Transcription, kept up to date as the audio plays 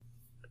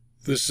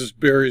This is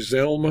Barry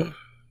Zalma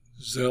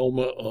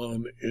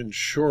on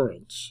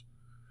insurance.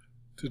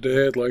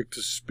 Today I'd like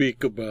to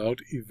speak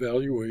about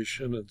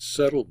evaluation and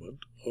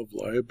settlement of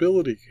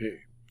liability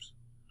claims.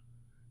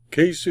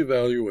 Case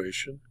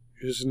evaluation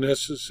is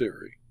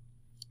necessary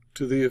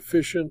to the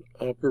efficient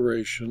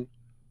operation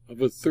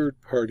of a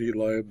third-party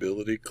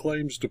liability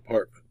claims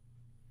department.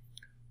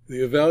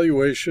 The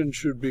evaluation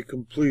should be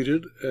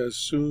completed as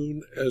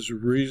soon as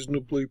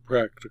reasonably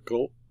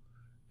practical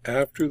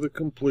after the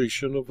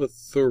completion of a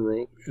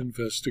thorough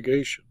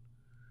investigation.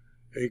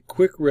 A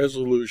quick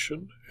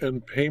resolution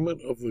and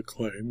payment of the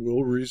claim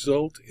will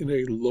result in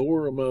a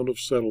lower amount of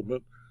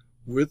settlement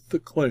with the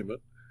claimant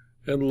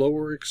and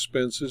lower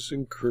expenses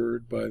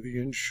incurred by the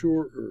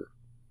insurer.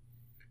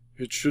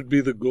 It should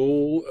be the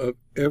goal of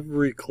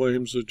every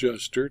claims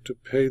adjuster to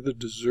pay the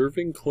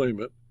deserving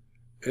claimant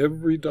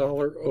every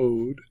dollar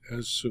owed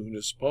as soon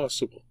as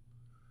possible.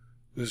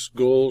 This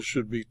goal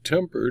should be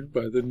tempered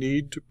by the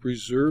need to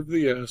preserve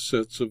the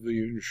assets of the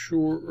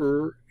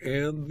insurer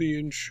and the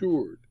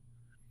insured.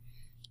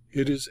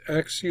 It is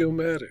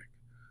axiomatic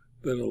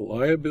that a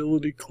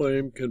liability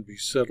claim can be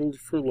settled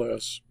for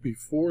less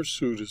before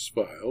suit is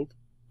filed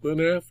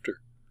than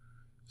after.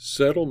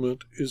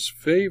 Settlement is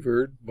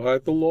favored by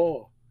the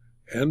law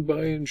and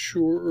by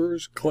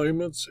insurers,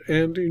 claimants,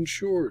 and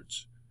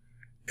insureds.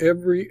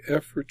 Every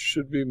effort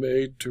should be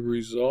made to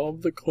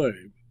resolve the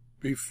claim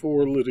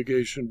before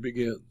litigation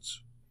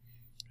begins.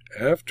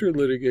 After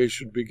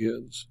litigation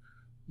begins,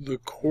 the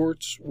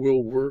courts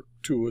will work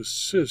to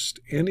assist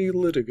any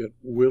litigant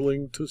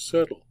willing to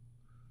settle.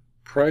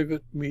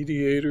 Private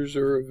mediators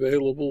are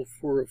available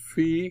for a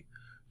fee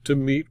to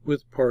meet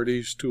with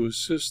parties to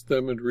assist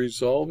them in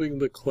resolving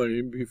the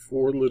claim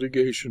before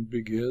litigation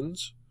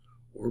begins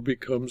or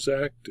becomes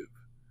active.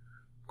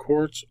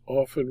 Courts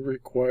often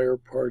require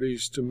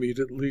parties to meet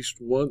at least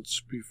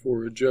once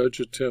before a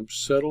judge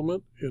attempts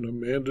settlement in a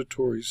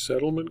mandatory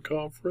settlement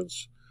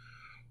conference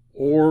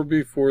or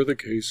before the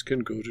case can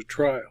go to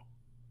trial.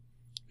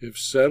 If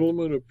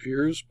settlement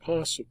appears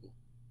possible,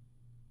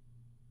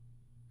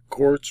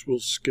 courts will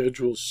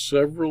schedule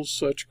several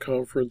such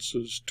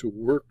conferences to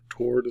work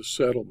toward a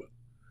settlement.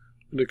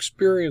 An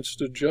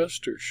experienced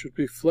adjuster should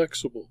be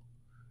flexible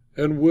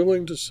and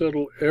willing to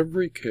settle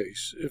every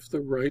case if the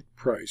right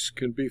price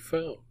can be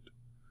found.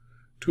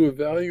 To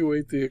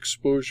evaluate the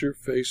exposure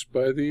faced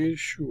by the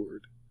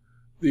insured,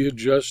 the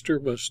adjuster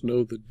must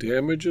know the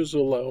damages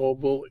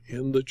allowable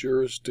in the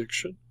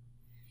jurisdiction,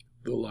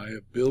 the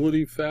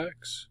liability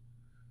facts,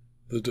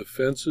 the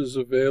defenses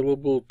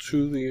available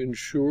to the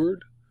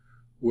insured,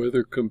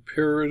 whether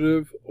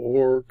comparative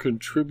or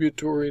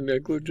contributory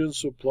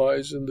negligence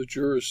applies in the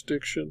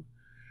jurisdiction,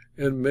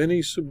 and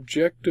many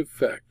subjective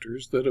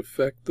factors that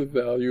affect the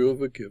value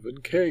of a given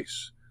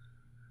case.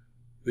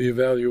 The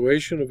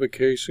evaluation of a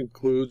case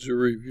includes a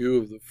review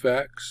of the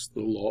facts,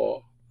 the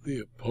law, the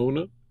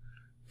opponent,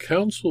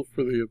 counsel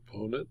for the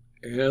opponent,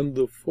 and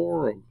the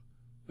forum,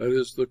 that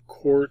is, the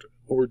court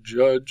or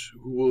judge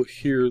who will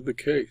hear the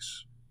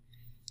case.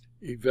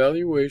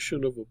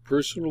 Evaluation of a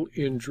personal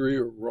injury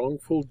or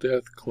wrongful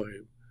death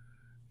claim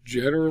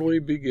generally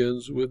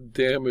begins with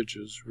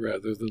damages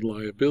rather than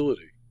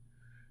liability.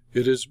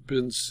 It has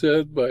been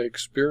said by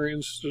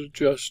experienced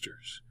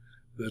adjusters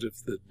that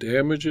if the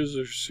damages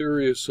are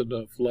serious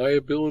enough,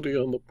 liability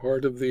on the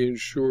part of the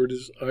insured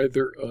is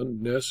either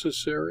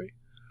unnecessary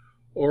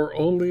or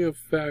only a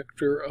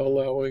factor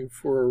allowing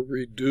for a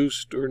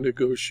reduced or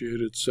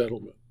negotiated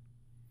settlement.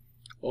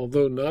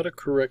 Although not a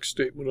correct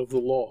statement of the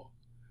law,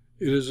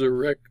 it is a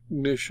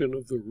recognition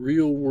of the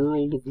real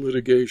world of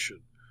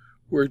litigation,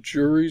 where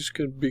juries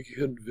can be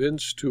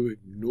convinced to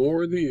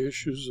ignore the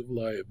issues of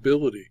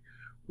liability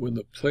when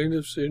the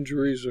plaintiff's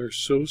injuries are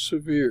so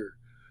severe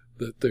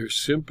that their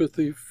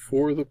sympathy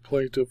for the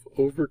plaintiff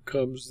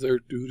overcomes their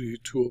duty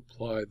to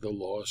apply the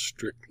law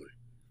strictly.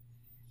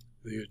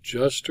 The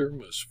adjuster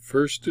must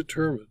first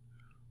determine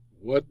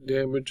what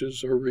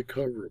damages are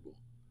recoverable.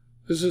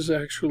 This is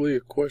actually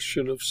a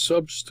question of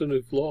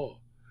substantive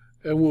law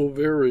and will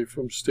vary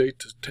from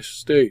state to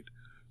state,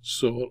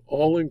 so an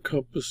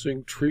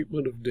all-encompassing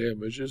treatment of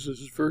damages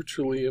is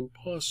virtually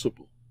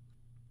impossible.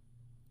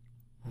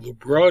 The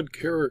broad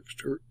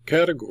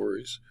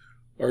categories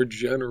are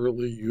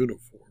generally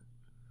uniform.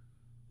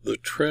 The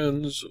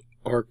trends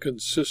are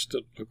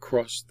consistent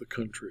across the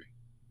country.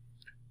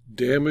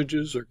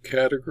 Damages are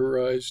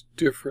categorized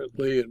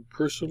differently in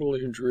personal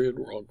injury and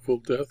wrongful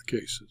death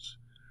cases.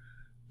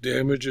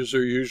 Damages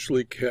are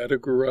usually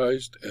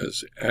categorized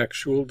as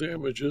actual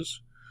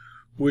damages,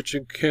 which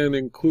can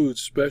include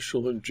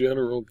special and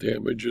general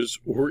damages,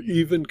 or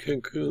even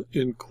can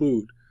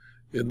include,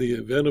 in the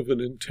event of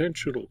an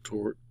intentional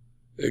tort,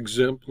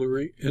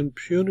 exemplary and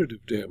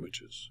punitive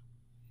damages.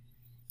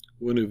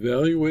 When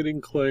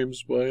evaluating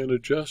claims by an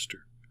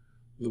adjuster,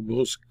 the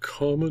most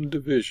common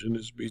division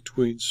is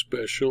between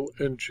special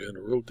and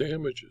general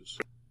damages.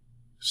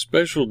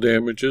 Special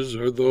damages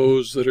are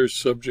those that are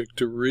subject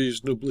to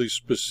reasonably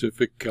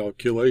specific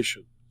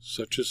calculation,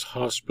 such as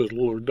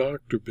hospital or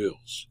doctor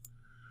bills.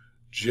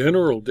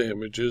 General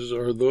damages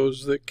are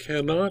those that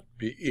cannot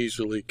be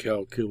easily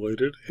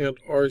calculated and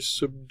are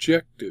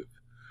subjective,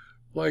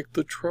 like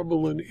the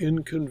trouble and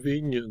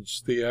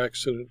inconvenience the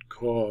accident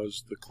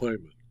caused the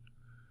claimant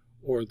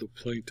or the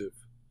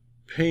plaintiff,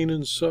 pain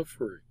and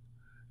suffering,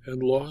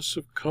 and loss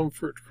of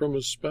comfort from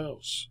a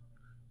spouse.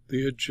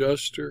 The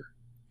adjuster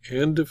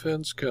and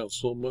defense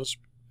counsel must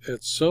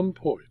at some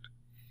point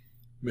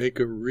make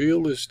a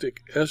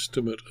realistic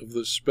estimate of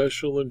the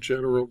special and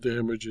general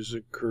damages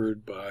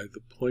incurred by the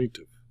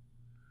plaintiff.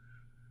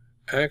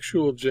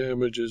 Actual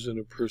damages in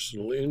a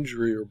personal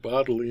injury or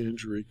bodily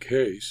injury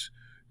case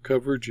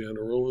cover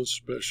general and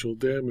special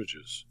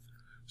damages.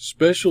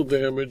 Special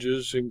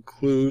damages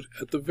include,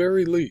 at the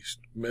very least,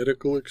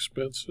 medical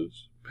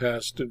expenses,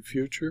 past and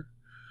future.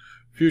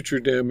 Future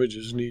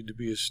damages need to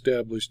be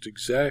established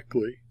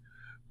exactly,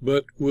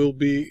 but will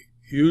be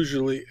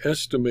usually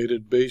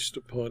estimated based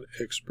upon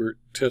expert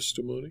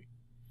testimony.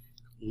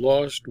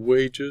 Lost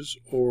wages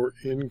or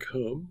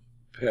income,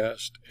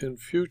 past and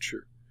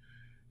future.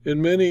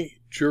 In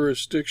many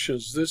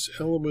jurisdictions, this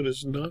element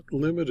is not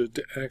limited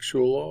to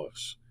actual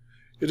loss.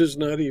 It is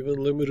not even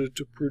limited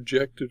to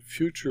projected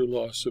future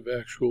loss of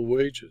actual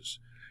wages.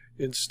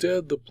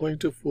 Instead, the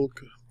plaintiff will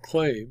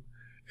claim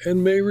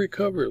and may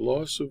recover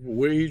loss of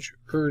wage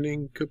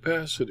earning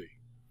capacity.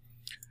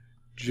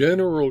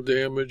 General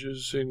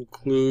damages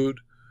include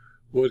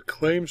what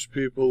claims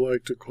people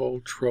like to call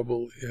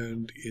trouble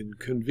and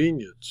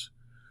inconvenience.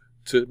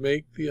 To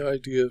make the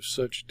idea of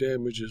such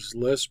damages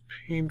less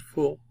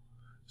painful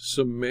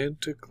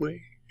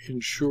semantically,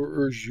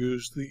 insurers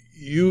use the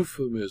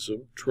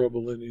euphemism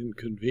trouble and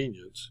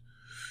inconvenience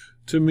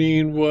to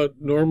mean what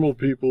normal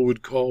people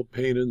would call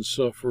pain and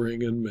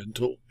suffering and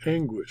mental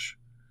anguish.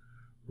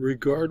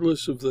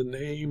 Regardless of the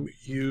name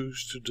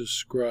used to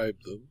describe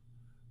them,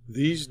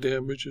 these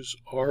damages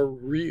are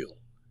real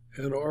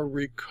and are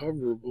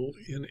recoverable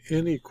in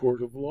any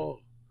court of law.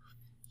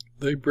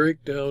 They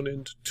break down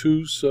into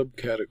two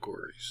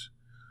subcategories.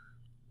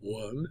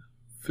 1.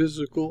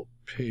 Physical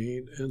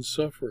pain and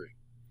suffering.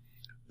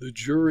 The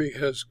jury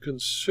has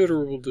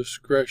considerable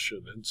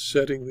discretion in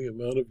setting the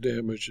amount of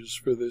damages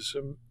for this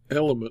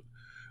element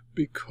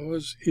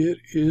because it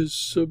is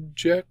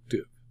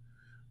subjective.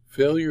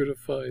 Failure to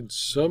find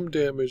some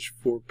damage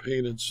for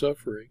pain and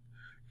suffering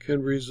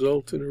can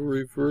result in a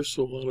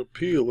reversal on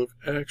appeal if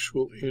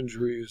actual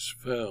injury is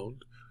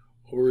found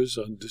or is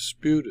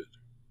undisputed.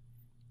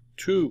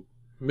 2.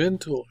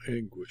 Mental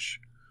anguish.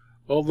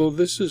 Although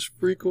this is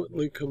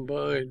frequently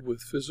combined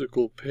with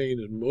physical pain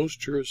in most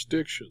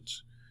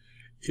jurisdictions,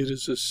 it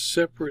is a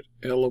separate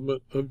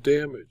element of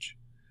damage.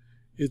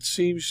 It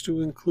seems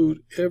to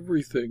include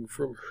everything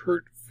from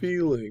hurt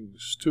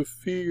feelings to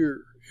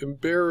fear,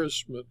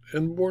 embarrassment,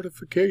 and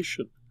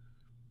mortification.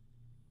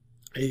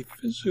 A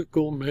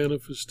physical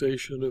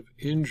manifestation of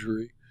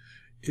injury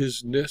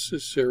is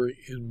necessary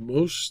in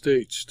most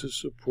states to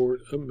support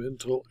a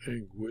mental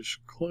anguish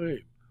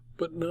claim,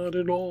 but not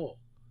in all.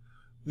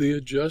 The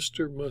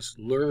adjuster must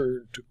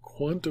learn to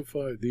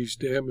quantify these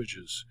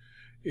damages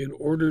in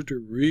order to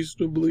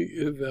reasonably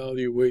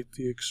evaluate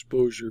the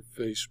exposure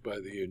faced by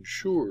the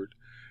insured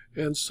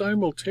and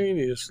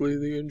simultaneously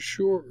the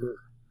insurer.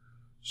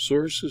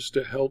 Sources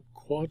to help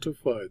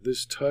quantify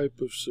this type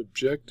of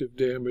subjective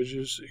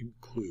damages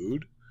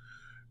include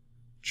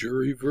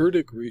jury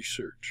verdict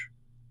research.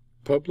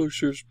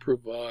 Publishers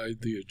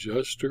provide the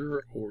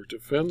adjuster or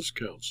defense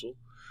counsel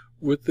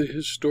with the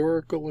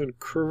historical and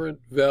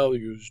current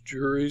values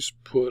juries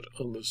put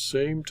on the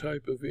same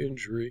type of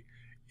injury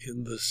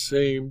in the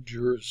same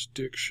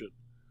jurisdiction.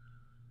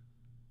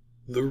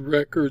 The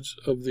records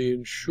of the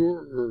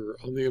insurer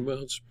on the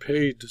amounts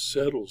paid to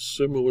settle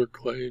similar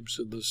claims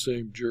in the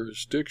same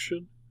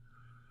jurisdiction.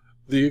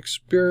 The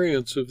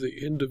experience of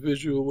the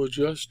individual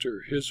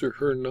adjuster, his or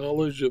her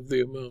knowledge of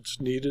the amounts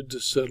needed to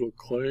settle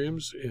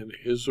claims in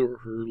his or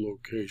her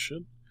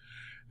location.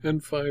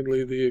 And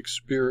finally, the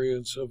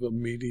experience of a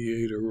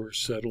mediator or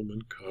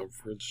settlement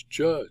conference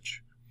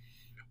judge.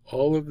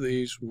 All of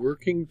these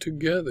working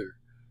together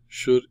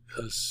should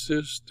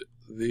assist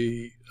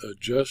the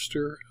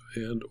adjuster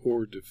and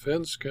or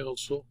defense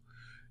counsel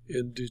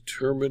in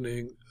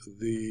determining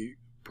the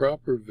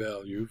proper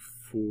value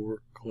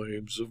for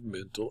claims of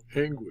mental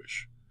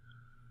anguish.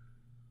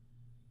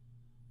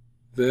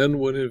 Then,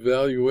 when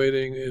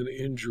evaluating an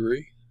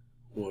injury,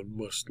 one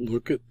must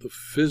look at the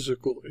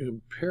physical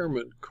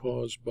impairment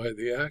caused by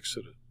the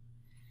accident.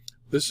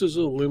 This is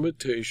a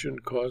limitation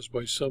caused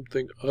by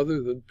something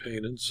other than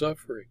pain and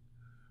suffering.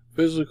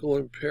 Physical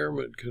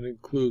impairment can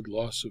include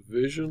loss of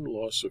vision,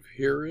 loss of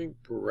hearing,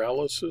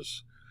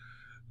 paralysis,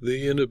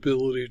 the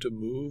inability to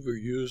move or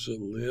use a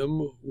limb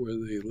where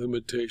the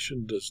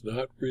limitation does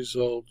not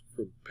result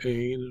from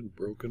pain and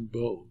broken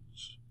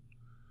bones.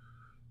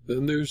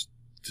 Then there's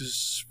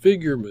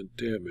disfigurement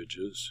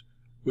damages,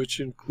 which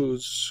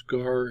includes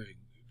scarring,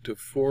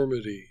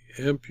 deformity,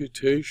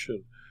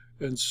 amputation,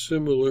 and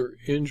similar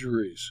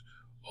injuries,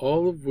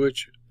 all of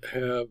which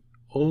have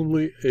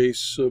only a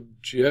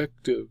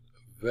subjective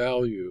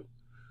value,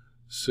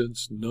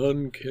 since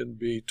none can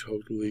be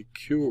totally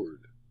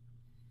cured.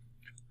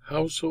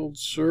 Household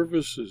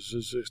services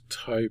is a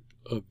type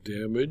of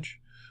damage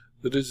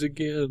that is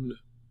again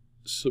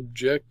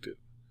subjective.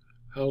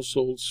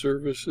 Household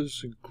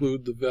services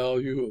include the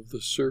value of the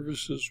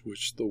services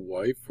which the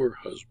wife or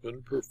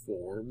husband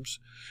performs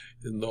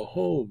in the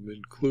home,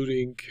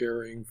 including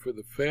caring for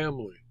the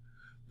family.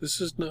 This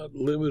is not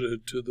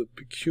limited to the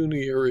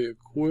pecuniary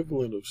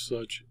equivalent of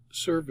such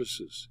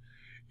services.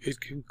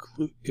 It can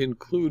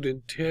include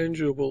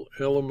intangible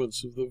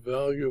elements of the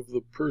value of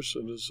the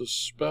person as a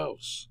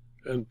spouse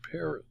and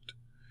parent.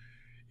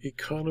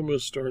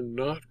 Economists are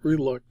not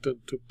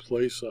reluctant to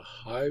place a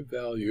high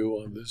value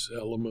on this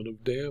element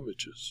of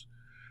damages.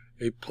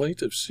 A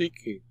plaintiff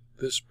seeking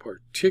this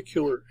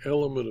particular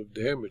element of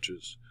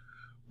damages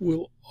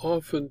will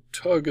often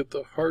tug at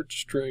the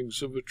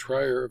heartstrings of a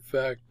trier of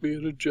fact, be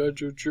it a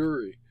judge or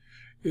jury.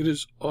 It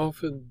is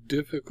often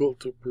difficult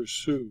to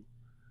pursue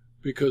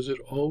because it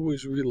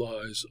always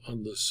relies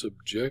on the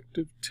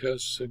subjective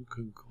tests and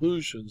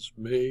conclusions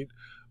made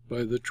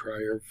by the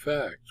trier of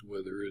fact,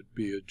 whether it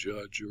be a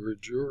judge or a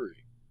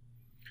jury.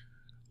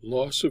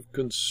 Loss of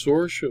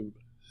consortium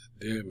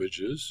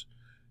damages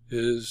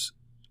is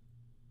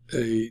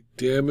a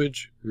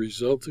damage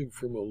resulting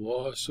from a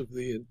loss of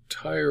the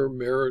entire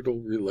marital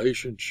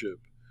relationship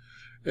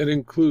and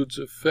includes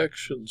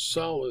affection,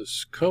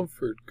 solace,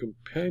 comfort,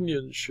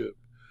 companionship,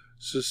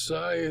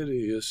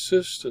 society,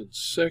 assistance,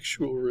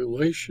 sexual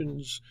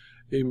relations,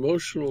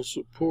 emotional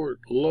support,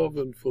 love,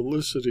 and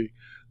felicity,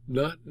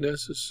 not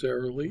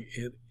necessarily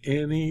in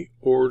any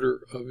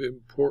order of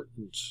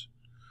importance.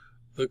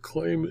 The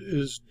claim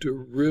is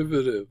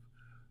derivative,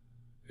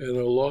 and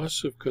a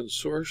loss of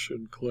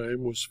consortium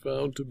claim was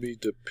found to be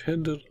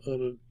dependent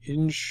on an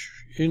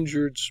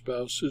injured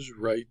spouse's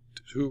right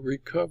to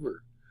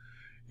recover.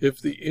 If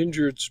the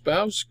injured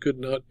spouse could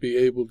not be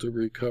able to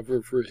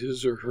recover for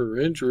his or her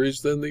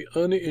injuries, then the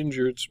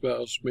uninjured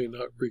spouse may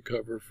not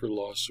recover for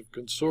loss of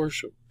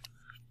consortium.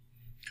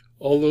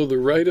 Although the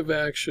right of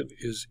action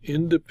is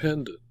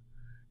independent,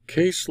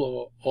 case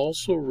law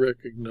also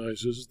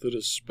recognizes that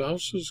a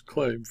spouse's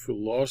claim for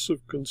loss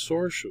of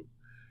consortium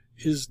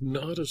is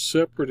not a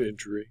separate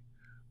injury,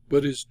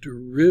 but is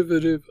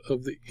derivative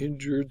of the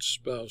injured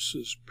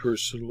spouse's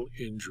personal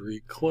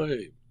injury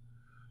claim.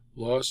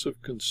 Loss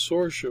of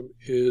consortium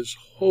is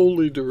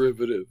wholly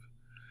derivative.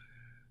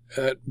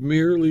 It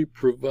merely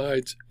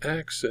provides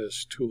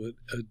access to an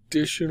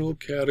additional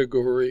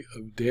category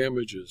of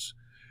damages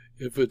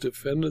if a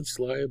defendant's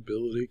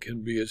liability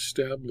can be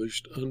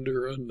established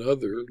under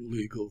another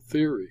legal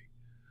theory.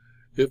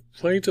 If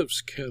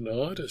plaintiffs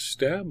cannot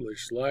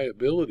establish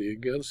liability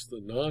against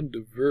the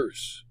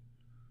non-diverse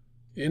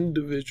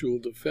individual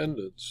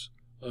defendants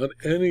on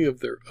any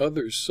of their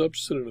other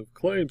substantive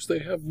claims, they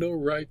have no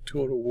right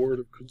to an award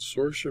of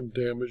consortium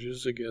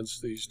damages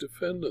against these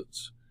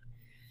defendants.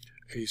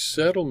 A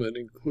settlement,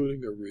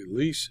 including a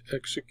release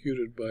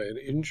executed by an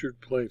injured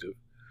plaintiff,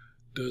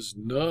 does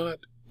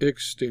not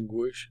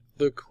extinguish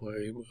the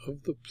claim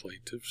of the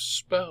plaintiff's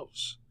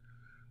spouse.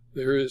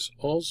 There is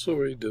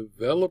also a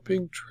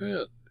developing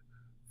trend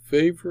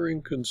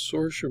favoring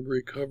consortium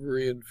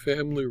recovery in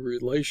family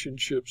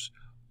relationships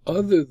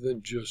other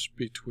than just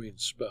between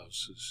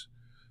spouses,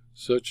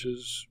 such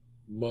as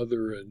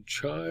mother and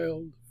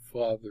child,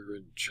 father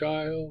and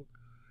child,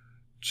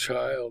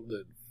 child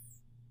and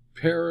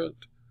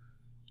parent,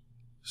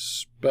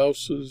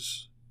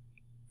 spouses,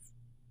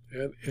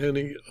 and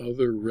any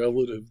other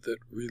relative that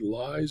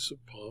relies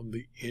upon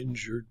the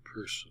injured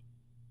person.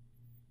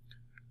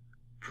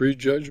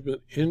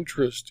 Prejudgment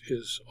interest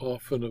is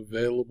often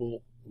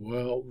available,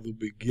 while the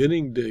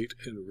beginning date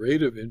and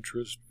rate of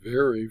interest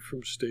vary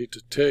from state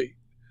to state.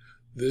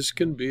 This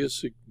can be a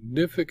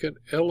significant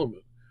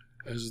element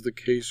as the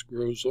case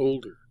grows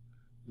older.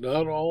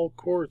 Not all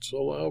courts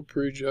allow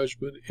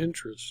prejudgment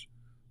interest.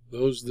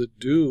 Those that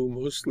do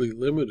mostly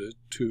limit it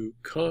to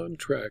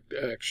contract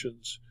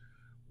actions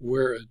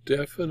where a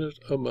definite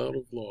amount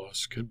of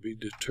loss can be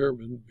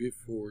determined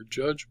before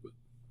judgment.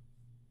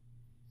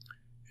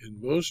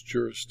 In most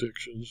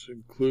jurisdictions,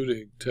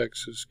 including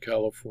Texas,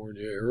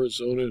 California,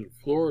 Arizona, and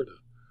Florida,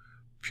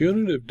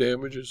 punitive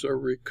damages are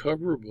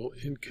recoverable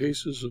in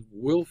cases of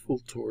willful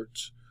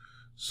torts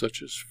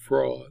such as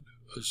fraud,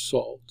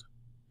 assault,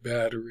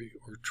 battery,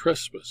 or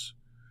trespass.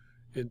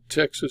 In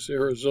Texas,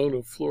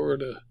 Arizona,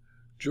 Florida,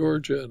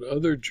 Georgia, and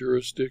other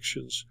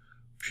jurisdictions,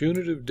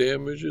 punitive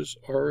damages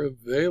are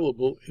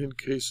available in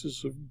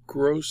cases of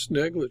gross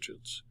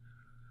negligence.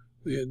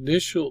 The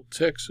initial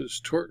Texas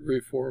tort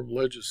reform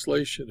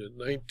legislation in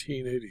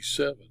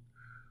 1987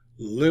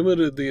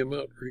 limited the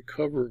amount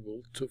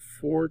recoverable to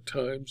 4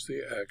 times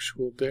the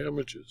actual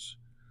damages.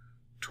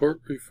 Tort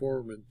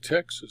reform in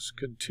Texas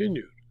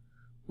continued,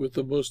 with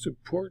the most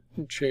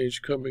important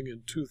change coming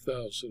in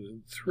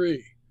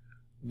 2003.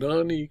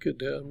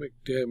 Non-economic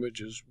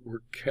damages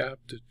were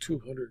capped at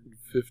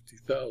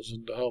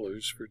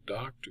 $250,000 for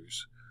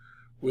doctors,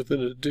 with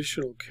an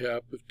additional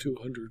cap of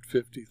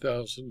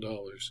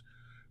 $250,000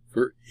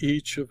 for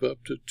each of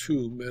up to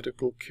 2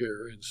 medical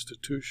care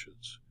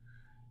institutions.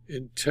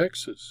 In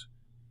Texas,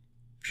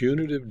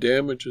 Punitive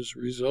damages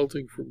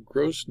resulting from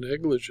gross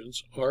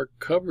negligence are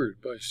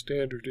covered by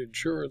standard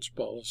insurance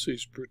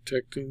policies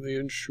protecting the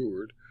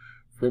insured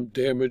from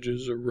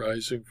damages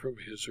arising from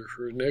his or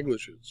her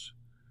negligence.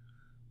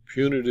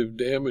 Punitive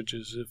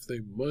damages, if they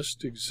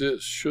must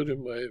exist, should,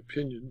 in my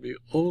opinion, be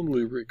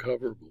only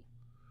recoverable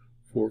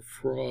for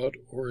fraud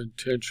or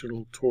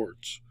intentional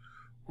torts,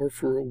 or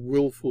for a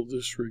willful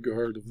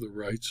disregard of the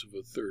rights of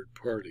a third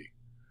party.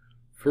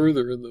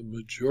 Further, in the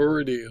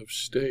majority of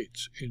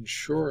states,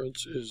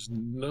 insurance is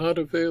not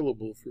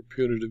available for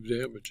punitive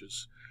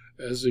damages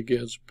as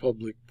against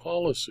public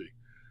policy,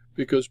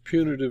 because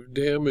punitive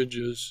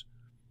damages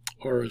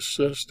are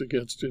assessed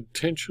against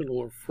intentional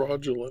or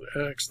fraudulent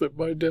acts that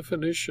by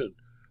definition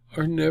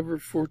are never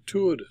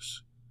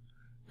fortuitous.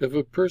 If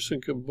a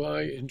person can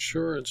buy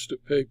insurance to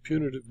pay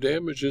punitive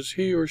damages,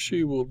 he or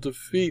she will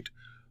defeat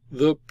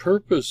the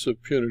purpose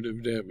of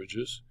punitive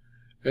damages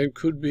and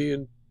could be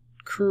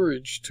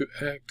encouraged to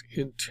act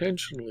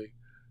intentionally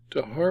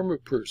to harm a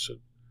person,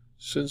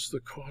 since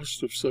the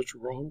cost of such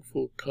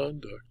wrongful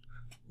conduct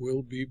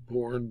will be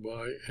borne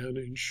by an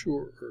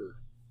insurer.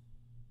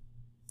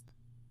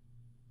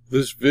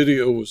 This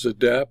video was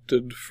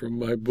adapted from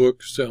my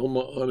book Selma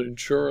on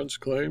Insurance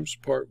Claims,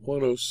 Part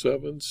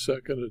 107,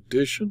 Second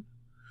Edition,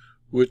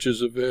 which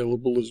is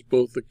available as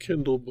both a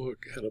Kindle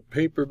book and a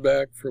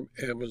paperback from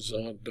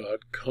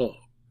Amazon.com.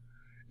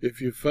 If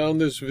you found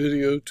this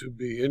video to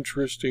be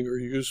interesting or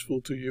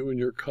useful to you and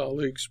your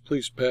colleagues,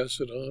 please pass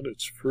it on.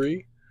 It's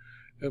free.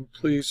 And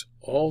please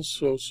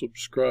also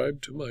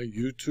subscribe to my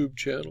YouTube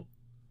channel,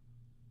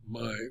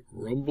 my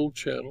Rumble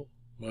channel,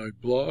 my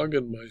blog,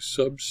 and my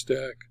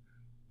Substack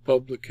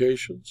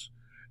publications.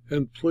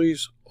 And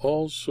please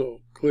also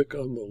click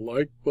on the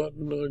like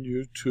button on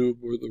YouTube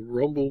or the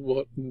Rumble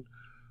button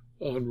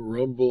on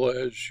Rumble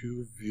as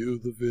you view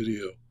the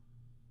video.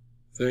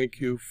 Thank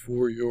you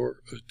for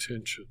your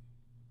attention.